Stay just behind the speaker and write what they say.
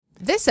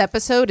This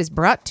episode is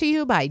brought to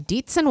you by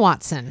Dietz &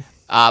 Watson.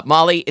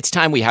 Molly, it's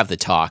time we have the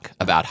talk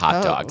about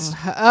hot dogs.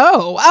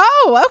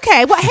 Oh,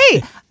 okay. Well,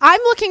 hey, I'm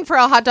looking for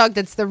a hot dog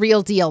that's the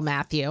real deal,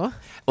 Matthew.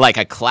 Like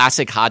a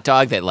classic hot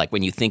dog that, like,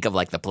 when you think of,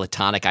 like, the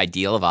platonic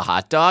ideal of a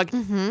hot dog,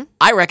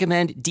 I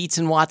recommend Dietz &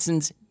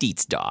 Watson's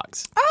Dietz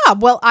Dogs.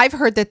 Well, I've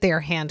heard that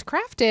they're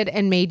handcrafted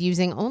and made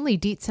using only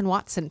Dietz &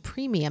 Watson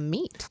premium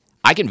meat.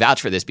 I can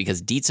vouch for this because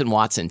Dietz &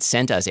 Watson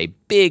sent us a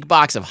big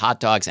box of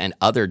hot dogs and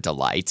other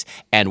delights.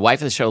 And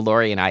wife of the show,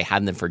 Lori, and I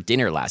had them for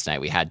dinner last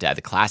night. We had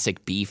the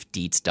classic beef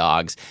Dietz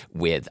dogs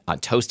with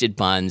toasted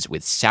buns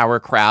with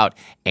sauerkraut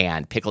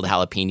and pickled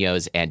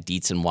jalapenos and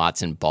Dietz &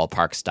 Watson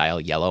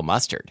ballpark-style yellow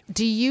mustard.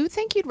 Do you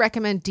think you'd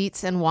recommend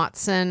Dietz &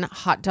 Watson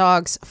hot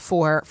dogs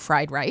for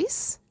fried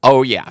rice?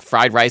 Oh, yeah.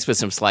 Fried rice with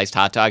some sliced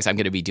hot dogs. I'm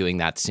going to be doing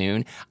that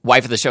soon.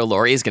 Wife of the show,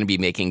 Lori, is going to be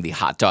making the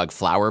hot dog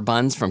flour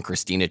buns from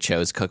Christina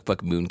Cho's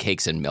cookbook,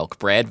 Mooncakes and Milk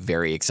Bread.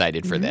 Very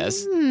excited for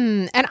this.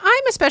 And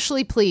I'm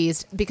especially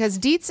pleased because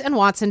Dietz &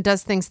 Watson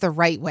does things the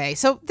right way.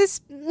 So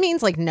this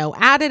means like no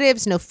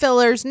additives, no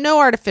fillers, no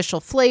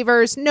artificial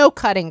flavors, no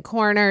cutting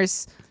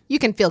corners. You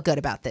can feel good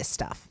about this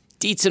stuff.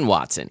 Dietz &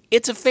 Watson.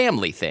 It's a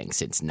family thing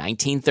since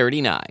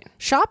 1939.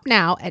 Shop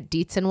now at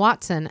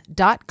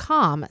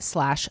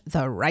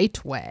DietzandWatson.com/the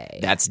right way.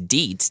 That's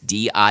Dietz,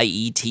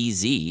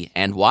 D-I-E-T-Z,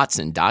 and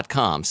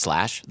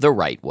Watson.com/the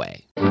right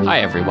way.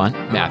 Hi, everyone.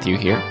 Matthew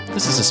here.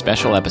 This is a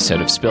special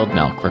episode of Spilled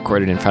Milk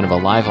recorded in front of a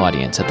live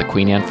audience at the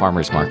Queen Anne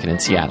Farmers Market in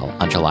Seattle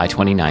on July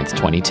 29th,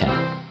 2010.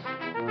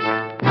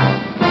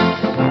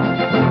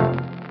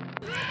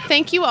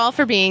 Thank you all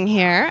for being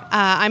here.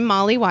 I'm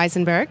Molly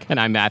Weisenberg. And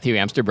I'm Matthew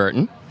Amster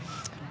Burton.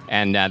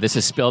 And this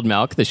is Spilled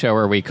Milk, the show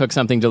where we cook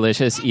something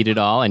delicious, eat it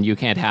all, and you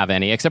can't have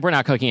any. Except we're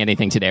not cooking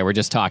anything today. We're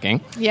just talking.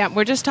 Yeah,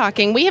 we're just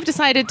talking. We have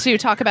decided to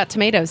talk about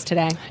tomatoes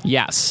today.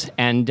 Yes.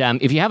 And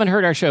if you haven't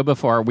heard our show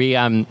before, we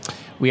are on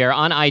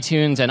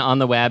iTunes and on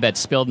the web at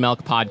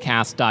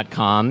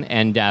spilledmilkpodcast.com.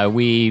 And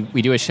we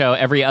do a show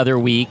every other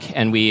week,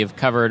 and we've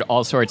covered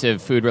all sorts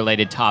of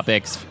food-related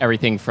topics,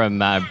 everything from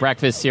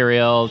breakfast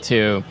cereal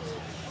to...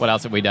 What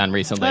else have we done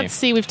recently? Let's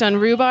see. We've done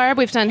rhubarb.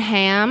 We've done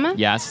ham.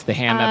 Yes, the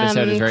ham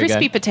episode is very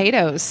crispy good.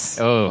 potatoes.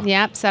 Oh.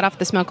 Yep, set off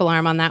the smoke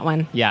alarm on that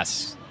one.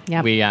 Yes.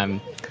 Yep. We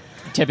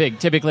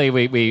typically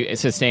we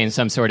sustain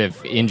some sort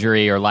of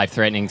injury or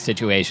life-threatening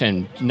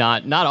situation,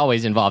 not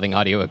always involving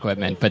audio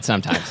equipment, but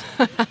sometimes.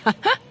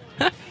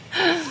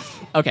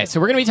 Okay, so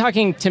we're going to be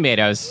talking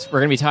tomatoes. We're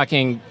going to be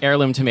talking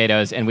heirloom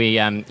tomatoes, and we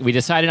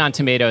decided on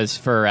tomatoes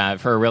for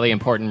a really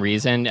important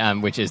reason,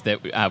 which is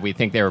that we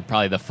think they were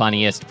probably the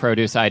funniest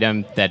produce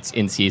item that's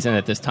in season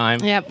at this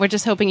time. Yep, we're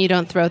just hoping you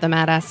don't throw them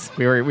at us.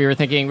 We were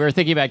thinking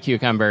about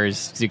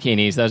cucumbers,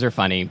 zucchinis. Those are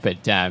funny,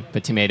 but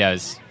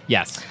tomatoes,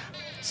 yes.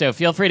 So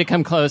feel free to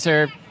come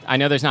closer. I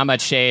know there's not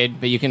much shade,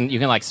 but you can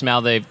like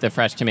smell the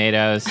fresh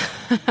tomatoes.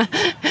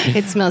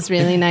 It smells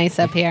really nice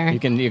up here. You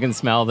can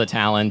smell the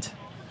talent.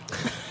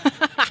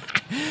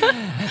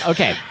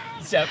 Okay,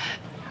 so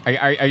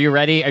are you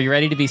ready? Are you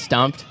ready to be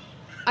stumped?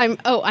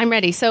 I'm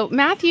ready. So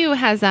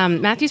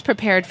Matthew's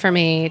prepared for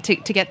me to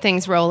get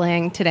things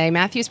rolling today.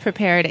 Matthew's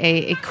prepared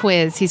a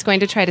quiz. He's going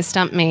to try to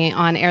stump me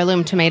on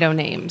heirloom tomato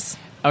names.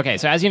 Okay,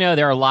 so as you know,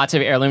 there are lots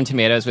of heirloom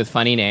tomatoes with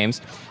funny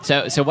names.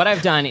 So what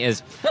I've done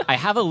is I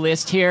have a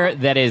list here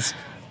that is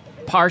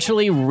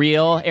partially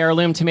real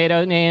heirloom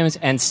tomato names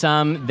and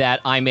some that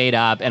I made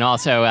up, and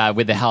also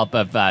with the help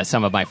of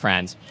some of my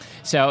friends.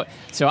 So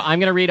I'm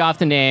going to read off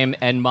the name,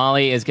 and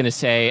Molly is going to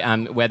say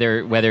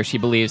whether she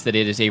believes that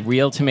it is a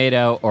real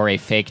tomato or a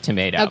fake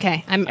tomato.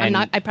 Okay, I'm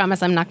not. I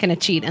promise I'm not going to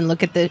cheat and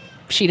look at the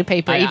sheet of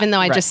paper, even though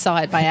I just saw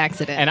it by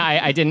accident. And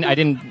I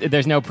didn't.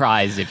 There's no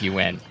prize if you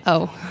win.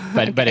 Oh,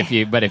 but okay. if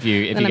you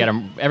get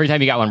them every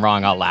time you got one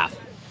wrong, I'll laugh.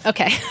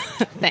 Okay,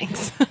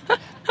 thanks.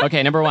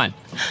 Okay, number 1,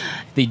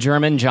 the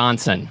German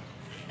Johnson.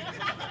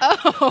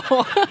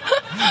 Oh,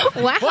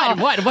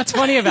 wow! What's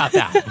funny about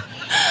that?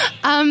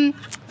 I'm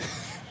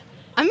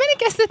going to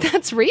guess that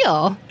that's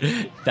real.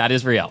 That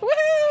is real. Woo!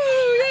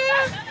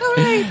 Yeah! All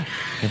right.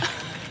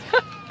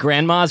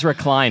 Grandma's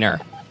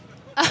recliner.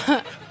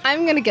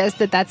 I'm going to guess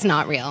that that's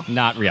not real.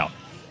 Not real.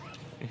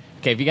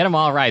 Okay, if you get them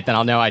all right, then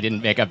I'll know I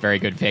didn't make up very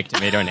good fake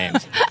tomato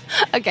names.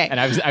 Okay. And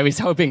I was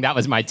hoping that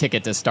was my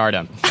ticket to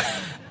stardom.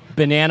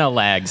 Banana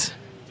legs.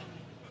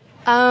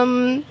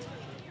 I'm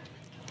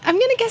going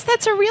to guess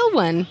that's a real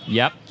one.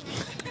 Yep.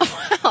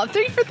 Wow,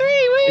 3 for 3.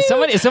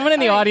 Woo! Is someone in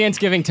the audience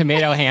giving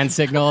tomato hand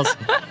signals?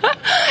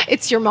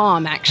 It's your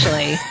mom,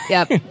 actually.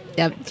 Yep.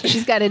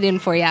 She's got it in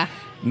for you.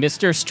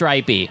 Mr.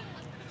 Stripey.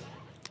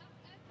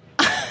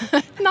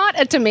 Not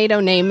a tomato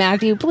name,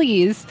 Matthew,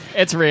 please.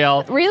 It's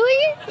real.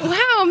 Really?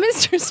 Wow,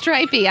 Mr.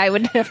 Stripey. I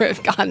would never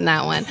have gotten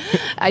that one.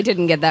 I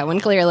didn't get that one,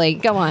 clearly.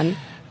 Go on.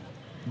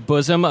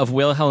 Bosom of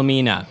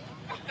Wilhelmina.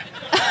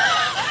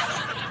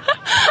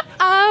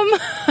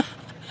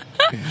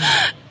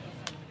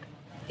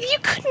 You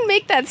couldn't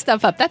make that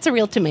stuff up. That's a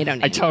real tomato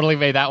name. I totally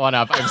made that one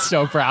up. I'm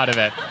so proud of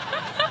it.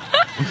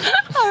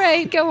 All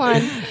right, go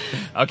on.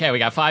 Okay, we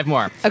got 5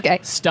 more. Okay.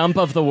 Stump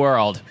of the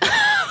world.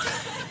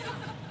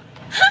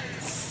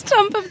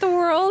 Stump of the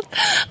world.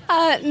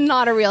 Field.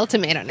 Not a real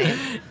tomato name.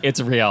 It's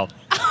real.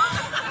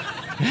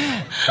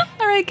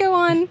 All right, go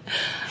on.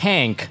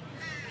 Hank.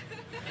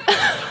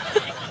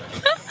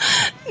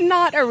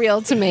 Not a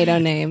real tomato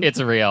name. It's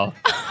real.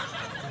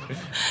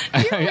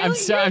 I'm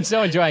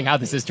so enjoying how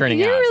this is turning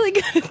You're out. really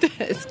good at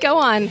this. Go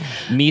on.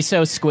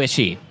 Miso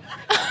Squishy.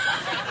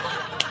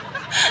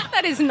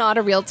 That is not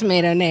a real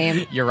tomato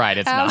name. You're right,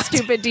 it's How not.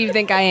 stupid do you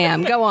think I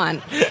am? Go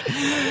on.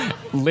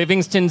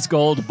 Livingston's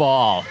Gold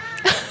Ball.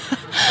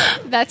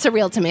 That's a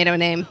real tomato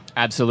name.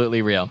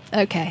 Absolutely real.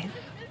 Okay.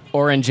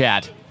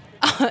 Orangeette.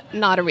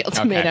 Not a real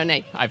tomato Okay.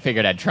 name. I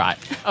figured I'd try.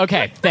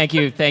 Okay, thank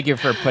you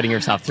for putting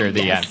yourself through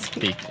the Yes.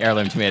 the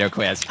heirloom tomato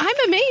quiz. I'm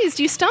amazed.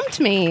 You stumped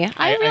me.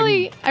 I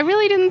I'm-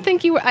 really didn't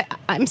think you were.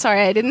 I'm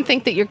sorry. I didn't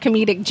think that your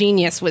comedic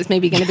genius was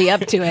maybe going to be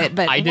up to it.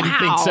 But I didn't wow,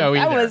 think so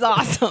That either. was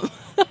awesome.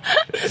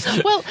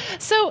 Well,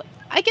 so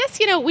I guess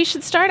we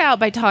should start out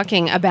by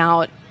talking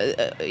about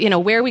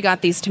where we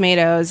got these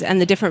tomatoes and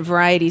the different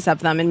varieties of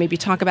them, and maybe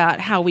talk about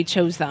how we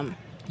chose them.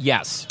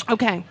 Yes.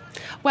 Okay.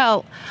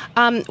 Well,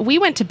 we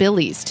went to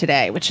Billy's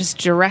today, which is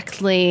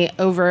directly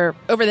over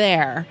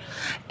there,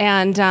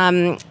 and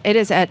it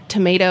is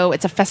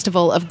It's a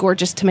festival of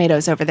gorgeous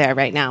tomatoes over there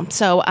right now.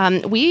 So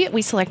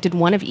we selected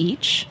one of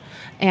each.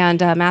 And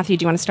Matthew,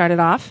 do you want to start it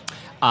off?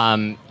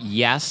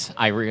 Yes,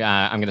 I'm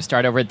going to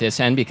start over at this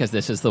end because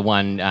this is the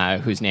one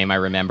whose name I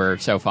remember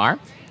so far.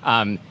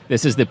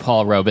 This is the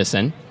Paul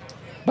Robeson.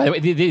 By the way,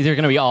 these are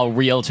going to be all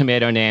real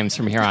tomato names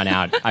from here on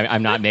out.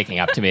 I'm not making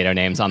up tomato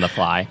names on the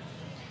fly.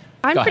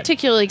 I'm Go ahead.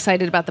 particularly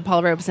excited about the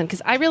Paul Robeson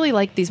because I really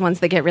like these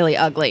ones that get really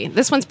ugly.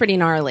 This one's pretty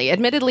gnarly.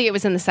 Admittedly, it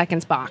was in the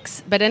seconds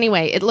box. But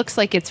anyway, it looks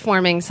like it's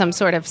forming some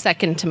sort of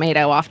second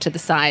tomato off to the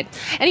side.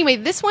 Anyway,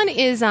 this one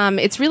is,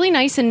 it's really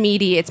nice and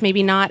meaty. It's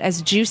maybe not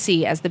as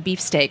juicy as the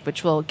beefsteak,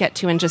 which we'll get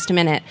to in just a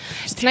minute.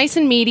 It's nice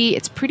and meaty.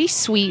 It's pretty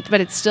sweet,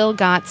 but it's still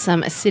got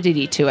some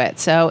acidity to it.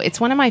 So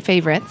it's one of my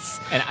favorites.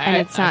 And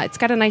It's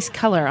got a nice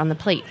color on the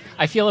plate.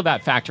 I feel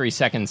about Factory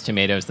Seconds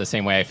tomatoes the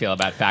same way I feel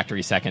about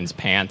Factory Seconds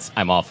pants.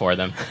 I'm all for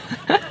them.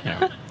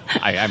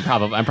 I'm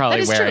probably That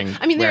is wearing. true.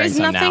 I mean, there wearing is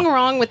some nothing now.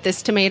 wrong with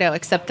this tomato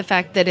except the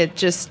fact that it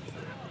just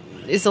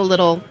is a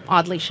little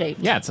oddly shaped.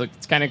 Yeah, it's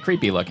kind of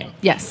creepy looking.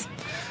 Yes.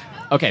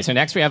 Okay, so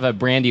next we have a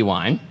brandy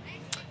wine,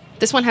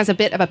 This one has a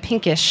bit of a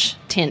pinkish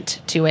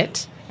tint to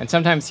it. and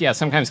sometimes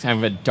kind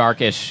of a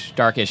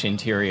darkish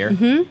interior.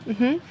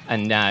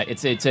 And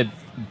it's a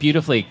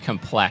beautifully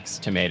complex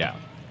tomato.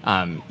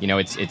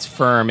 It's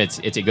firm. It's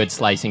a good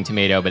slicing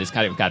tomato, but it's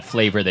kind of got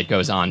flavor that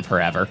goes on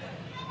forever.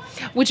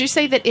 Would you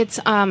say that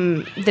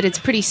it's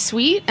pretty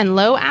sweet and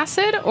low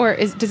acid, or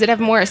does it have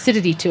more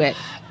acidity to it?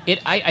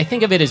 I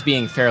think of it as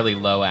being fairly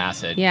low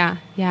acid. Yeah.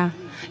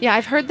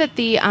 I've heard that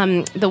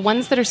the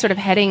ones that are sort of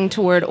heading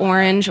toward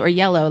orange or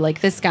yellow,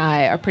 like this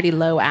guy, are pretty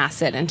low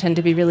acid and tend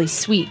to be really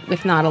sweet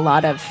with not a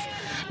lot of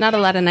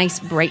nice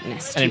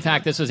brightness. And in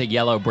fact, this was a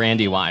yellow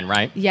brandy wine,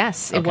 right?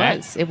 Yes, it Okay.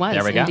 was. It was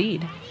There we go.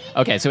 indeed.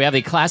 Okay, so we have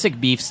the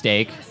classic beef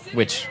steak,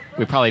 which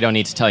we probably don't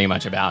need to tell you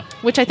much about.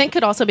 Which I think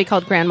could also be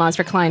called Grandma's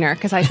Recliner,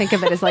 because I think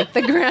of it as like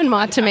the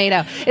grandma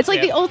tomato. It's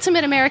like the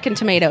ultimate American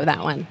tomato,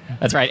 that one.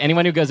 That's right.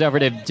 Anyone who goes over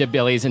to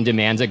Billy's and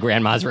demands a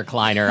grandma's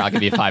recliner, I'll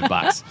give you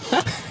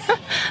 $5.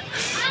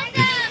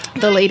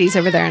 The ladies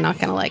over there are not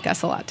going to like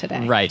us a lot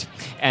today. Right.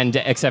 And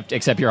except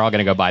you're all going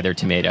to go buy their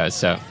tomatoes,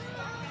 so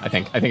I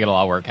think it'll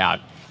all work out.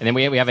 And then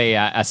we have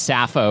a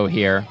Sappho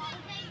here,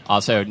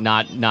 also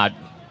not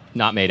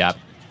made up.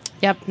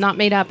 Yep, not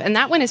made up. And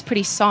that one is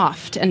pretty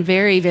soft and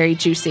very, very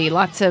juicy.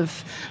 Lots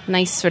of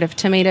nice sort of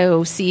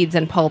tomato seeds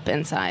and pulp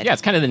inside. Yeah,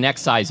 it's kind of the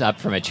next size up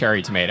from a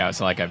cherry tomato,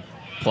 so like a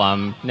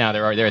plum. No,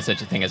 there is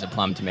such a thing as a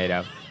plum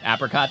tomato.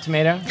 Apricot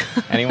tomato?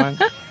 Anyone?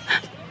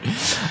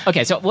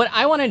 Okay, so what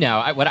I want to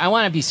know, what I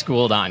want to be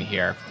schooled on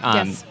here,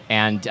 Yes.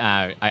 and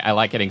I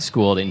like getting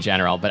schooled in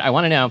general, but I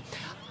want to know,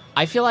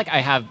 I feel like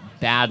I have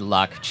bad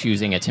luck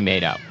choosing a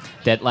tomato.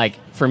 That, like,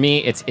 for me,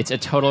 it's a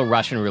total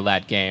Russian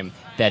roulette game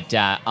that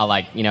I'll,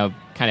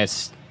 kind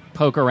of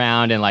poke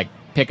around and,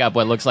 pick up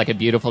what looks like a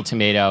beautiful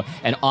tomato,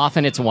 and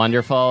often it's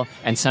wonderful,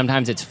 and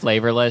sometimes it's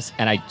flavorless,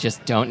 and I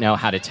just don't know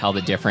how to tell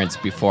the difference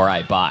before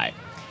I buy.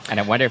 And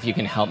I wonder if you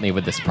can help me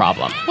with this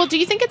problem. Well, do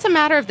you think it's a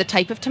matter of the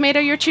type of tomato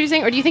you're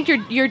choosing, or do you think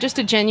you're just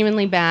a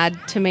genuinely bad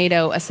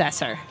tomato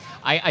assessor?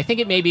 I think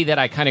it may be that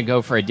I kind of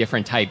go for a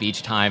different type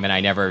each time, and I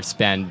never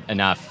spend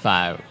enough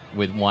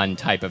with one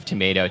type of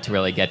tomato to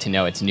really get to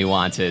know its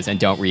nuances and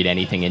don't read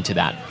anything into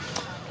that.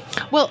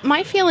 Well,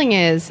 my feeling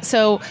is,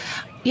 so,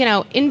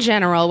 in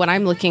general, what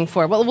I'm looking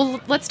for, well,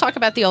 let's talk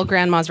about the old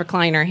grandma's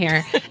recliner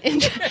here.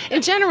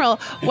 In general,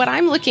 what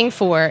I'm looking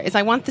for is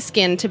I want the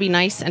skin to be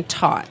nice and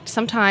taut.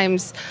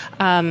 Sometimes,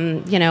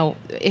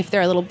 if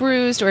they're a little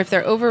bruised or if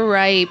they're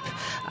overripe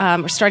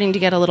or starting to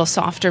get a little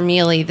soft or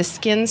mealy, the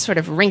skin sort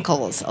of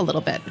wrinkles a little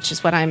bit, which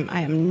is what I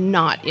am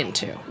not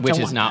into. Which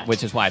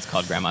is why it's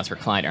called Grandma's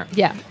Recliner.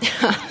 Yeah.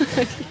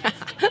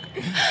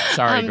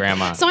 Sorry,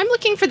 Grandma. So I'm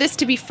looking for this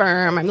to be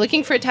firm. I'm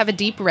looking for it to have a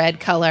deep red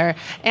color.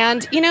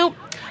 And,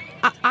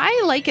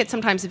 I like it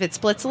sometimes if it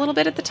splits a little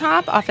bit at the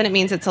top. Often it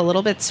means it's a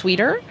little bit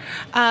sweeter.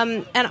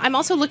 And I'm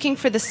also looking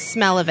for the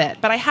smell of it.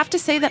 But I have to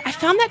say that I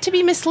found that to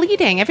be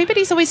misleading.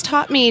 Everybody's always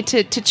taught me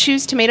to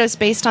choose tomatoes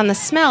based on the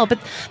smell. But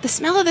the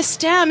smell of the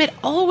stem, it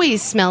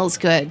always smells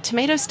good.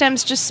 Tomato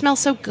stems just smell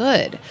so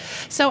good.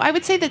 So I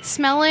would say that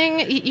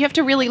smelling, you have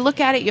to really look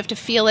at it. You have to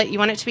feel it. You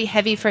want it to be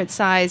heavy for its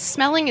size.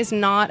 Smelling is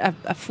not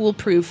a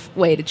foolproof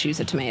way to choose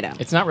a tomato.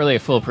 It's not really a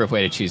foolproof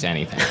way to choose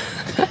anything.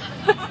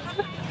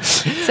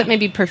 Except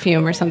maybe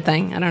perfume or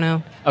something. I don't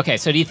know. Okay,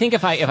 so do you think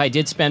if I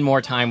did spend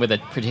more time with a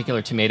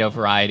particular tomato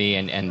variety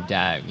and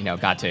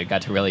got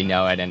to really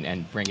know it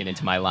and bring it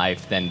into my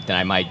life, then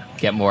I might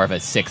get more of a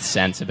sixth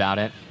sense about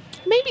it?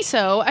 Maybe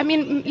so. I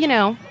mean,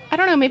 I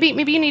don't know. Maybe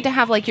you need to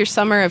have like your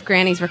summer of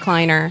Granny's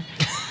recliner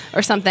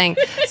or something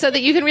so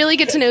that you can really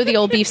get to know the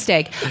old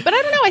beefsteak. But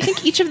I don't know. I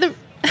think each of them...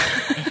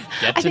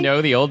 Get to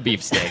know the old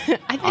beefsteak.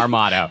 Our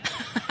motto.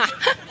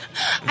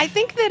 I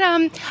think that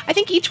I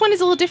think each one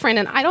is a little different,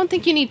 and I don't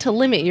think you need to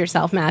limit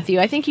yourself, Matthew.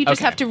 I think you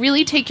just have to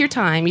really take your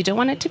time. You don't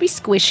want it to be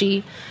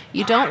squishy.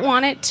 You don't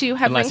want it to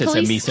have unless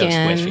wrinkly it's a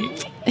miso skin,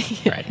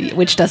 squishy, right?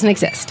 Which doesn't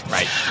exist.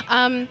 Right.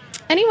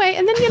 Anyway,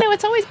 and then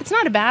it's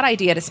not a bad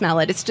idea to smell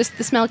it. It's just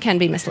the smell can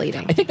be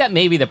misleading. I think that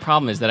maybe the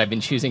problem is that I've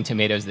been choosing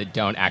tomatoes that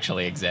don't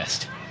actually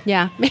exist.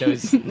 Yeah,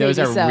 those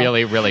are so.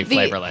 really, really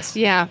flavorless.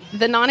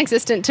 The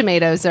non-existent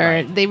tomatoes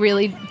are they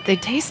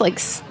taste like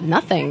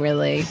nothing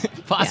really.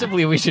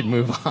 Possibly we should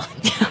move on.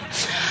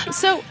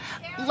 So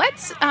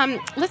let's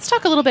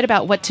talk a little bit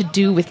about what to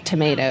do with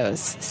tomatoes,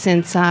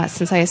 since I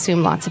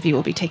assume lots of you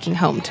will be taking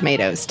home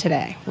tomatoes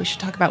today. We should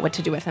talk about what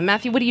to do with them.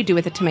 Matthew, what do you do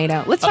with a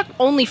tomato? Let's talk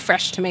only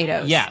fresh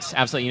tomatoes. Yes,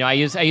 absolutely. I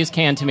use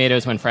canned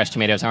tomatoes when fresh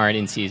tomatoes aren't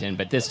in season,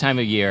 but this time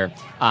of year,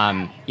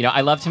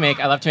 I love to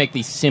make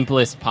the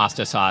simplest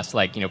pasta sauce,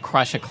 like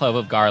crush a clove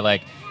of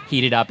garlic,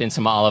 heat it up in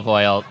some olive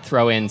oil,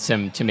 throw in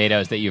some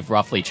tomatoes that you've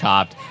roughly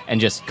chopped, and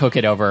just cook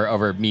it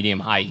over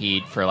medium-high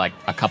heat for like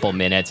a couple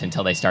minutes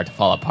until they start to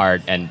fall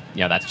apart, and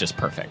that's just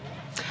perfect.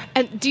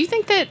 And do you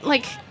think that,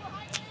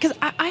 because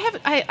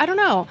I don't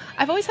know,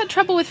 I've always had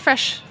trouble with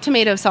fresh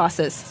tomato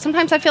sauces.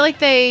 Sometimes I feel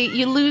like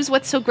you lose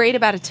what's so great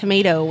about a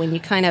tomato when you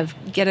kind of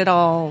get it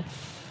all...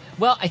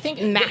 Well, I think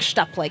mashed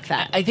up like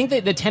that. I think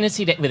that the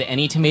tendency with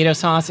any tomato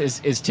sauce is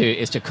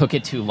to cook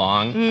it too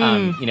long.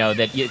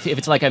 If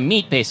it's like a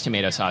meat-based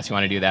tomato sauce, you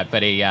want to do that.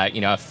 But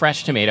a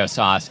fresh tomato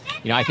sauce,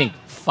 I think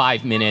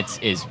 5 minutes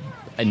is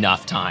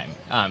enough time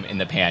in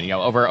the pan.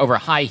 Over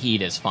high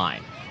heat is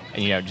fine.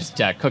 And just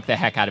cook the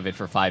heck out of it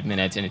for 5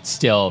 minutes, and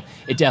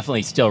it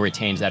definitely still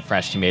retains that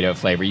fresh tomato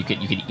flavor. You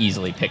could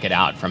easily pick it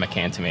out from a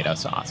canned tomato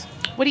sauce.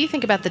 What do you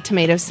think about the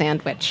tomato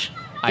sandwich?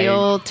 The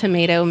old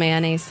tomato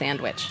mayonnaise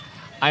sandwich.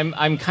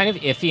 I'm kind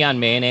of iffy on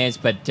mayonnaise,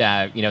 but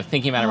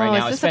thinking about it right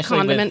now, is this especially a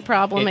condiment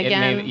problem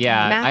again?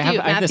 I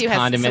have this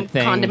condiment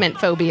thing. Condiment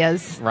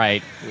phobias.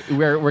 Right.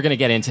 We're going to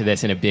get into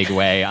this in a big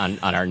way on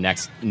our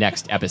next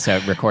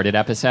episode, recorded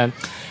episode.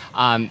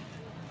 A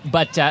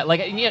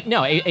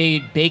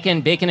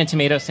bacon and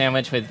tomato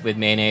sandwich with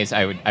mayonnaise,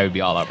 I would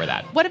be all over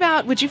that. What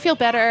about, would you feel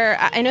better?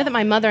 I know that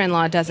my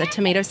mother-in-law does a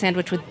tomato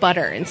sandwich with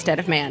butter instead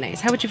of mayonnaise.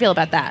 How would you feel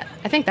about that?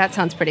 I think that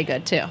sounds pretty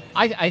good too.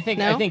 I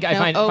find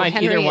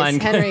either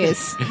one. Henry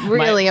is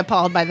really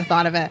appalled by the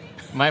thought of it.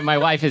 My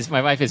wife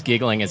is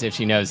giggling as if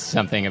she knows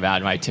something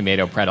about my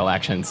tomato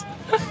predilections.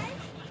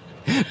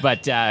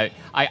 But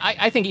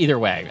I think either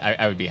way,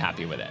 I would be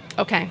happy with it.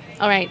 Okay.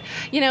 All right.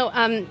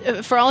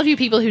 For all of you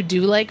people who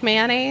do like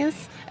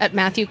mayonnaise,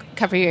 Matthew,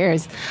 cover your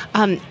ears.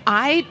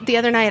 The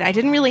other night, I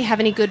didn't really have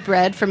any good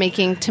bread for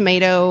making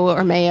tomato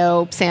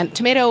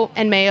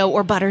and mayo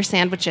or butter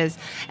sandwiches.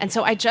 And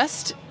so I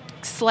just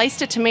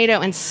sliced a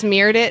tomato and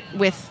smeared it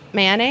with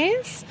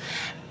mayonnaise.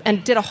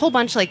 And did a whole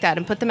bunch like that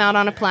and put them out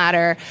on a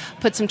platter,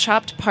 put some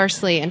chopped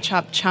parsley and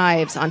chopped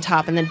chives on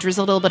top, and then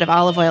drizzled a little bit of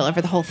olive oil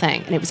over the whole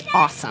thing. And it was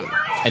awesome.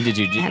 And did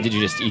you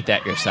just eat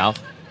that yourself?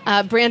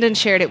 Brandon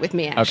shared it with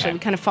me, actually. Okay. We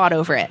kind of fought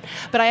over it.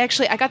 But I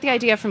got the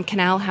idea from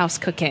Canal House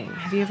Cooking.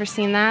 Have you ever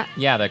seen that?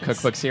 Yeah, the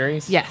cookbook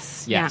series?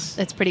 Yes. Yeah,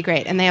 it's pretty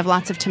great. And they have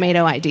lots of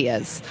tomato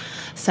ideas.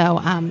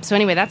 So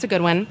anyway, that's a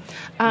good one.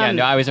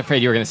 I was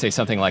afraid you were going to say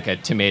something like a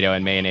tomato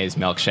and mayonnaise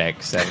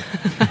milkshake. So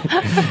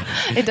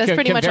it does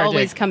pretty much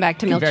always come back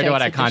to milkshakes. Compared to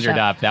what I conjured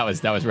up, that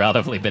was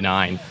relatively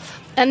benign.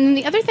 And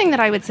the other thing that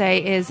I would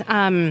say is...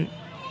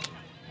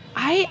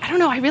 I don't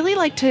know. I really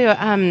like to,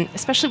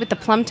 especially with the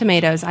plum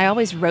tomatoes, I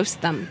always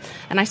roast them.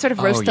 And I sort of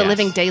roast the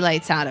living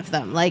daylights out of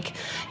them.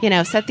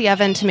 Set the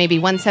oven to maybe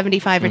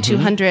 175 or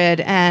 200,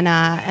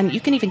 and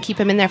you can even keep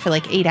them in there for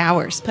 8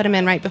 hours. Put them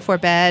in right before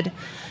bed,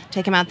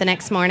 take them out the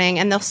next morning,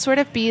 and they'll sort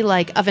of be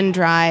like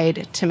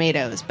oven-dried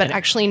tomatoes, but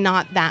actually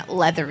not that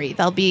leathery.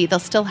 They'll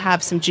still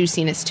have some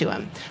juiciness to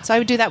them. So I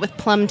would do that with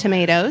plum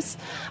tomatoes.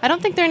 I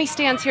don't think there are any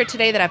stands here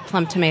today that have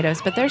plum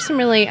tomatoes, but there's some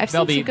really, I've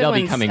seen some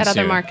good ones at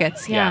other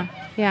markets. Yeah.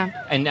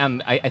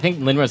 And I think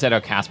Lynn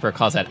Rossetto Casper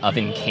calls that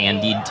oven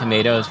candied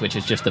tomatoes, which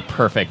is just the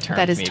perfect term.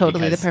 That is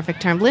totally the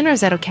perfect term. Lynn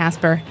Rossetto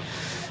Casper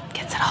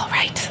gets it all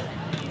right.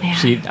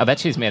 Man. I bet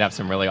she's made up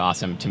some really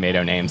awesome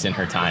tomato names in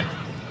her time.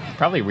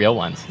 probably real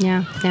ones.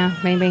 Yeah,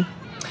 maybe.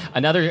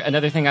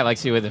 Another thing I like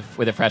to do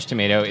with a fresh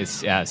tomato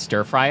is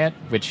stir fry it,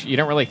 which you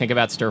don't really think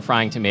about stir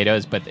frying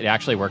tomatoes, but it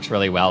actually works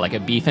really well. Like a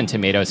beef and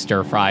tomato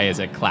stir fry is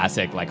a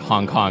classic like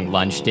Hong Kong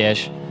lunch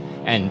dish,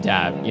 and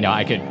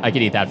I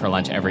could eat that for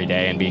lunch every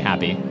day and be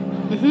happy.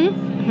 We're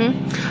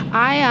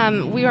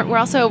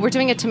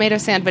doing a tomato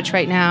sandwich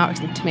right now.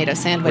 Tomato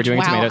sandwich. We're doing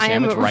a tomato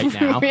sandwich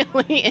right now.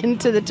 Really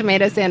into the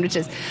tomato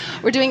sandwiches.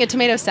 We're doing a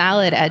tomato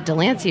salad at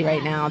Delancey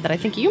right now that I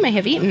think you may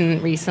have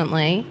eaten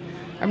recently,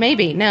 or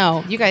maybe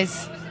no. You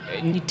guys.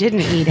 You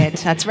didn't eat it.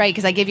 That's right,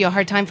 because I gave you a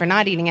hard time for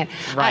not eating it.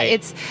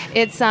 Right.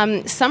 It's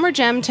summer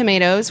gem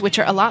tomatoes, which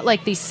are a lot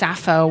like these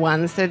Sappho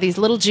ones. They're these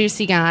little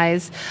juicy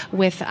guys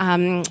with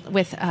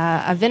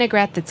a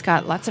vinaigrette that's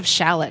got lots of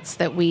shallots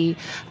that we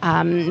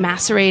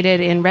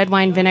macerated in red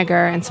wine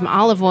vinegar and some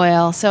olive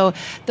oil. So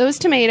those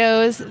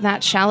tomatoes,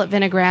 that shallot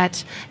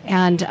vinaigrette,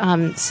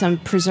 and some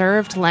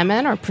preserved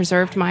lemon or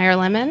preserved Meyer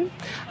lemon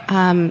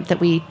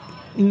that we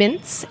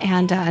mince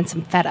and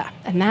some feta,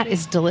 and that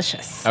is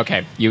delicious.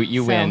 Okay,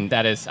 you win.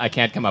 That is, I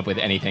can't come up with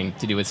anything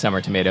to do with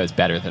summer tomatoes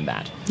better than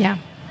that. Yeah.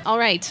 All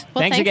right.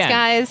 Well, thanks again,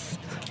 guys.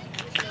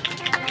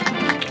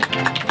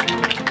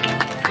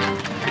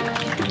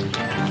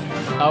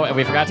 Oh, and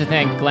we forgot to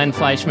thank Glenn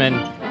Fleischman,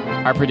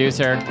 our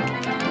producer,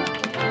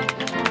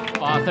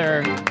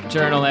 author,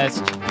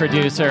 journalist,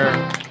 producer,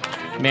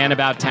 man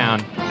about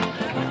town.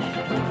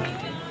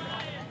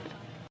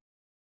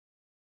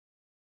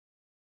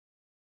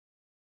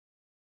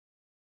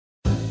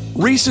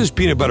 Reese's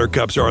Peanut Butter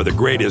Cups are the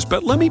greatest,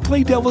 but let me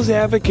play devil's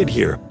advocate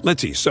here.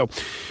 Let's see. So,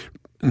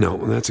 no,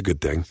 that's a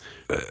good thing.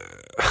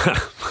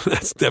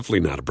 That's definitely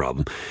not a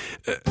problem.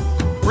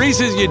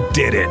 Reese's, you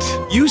did it.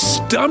 You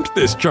stumped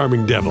this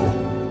charming devil.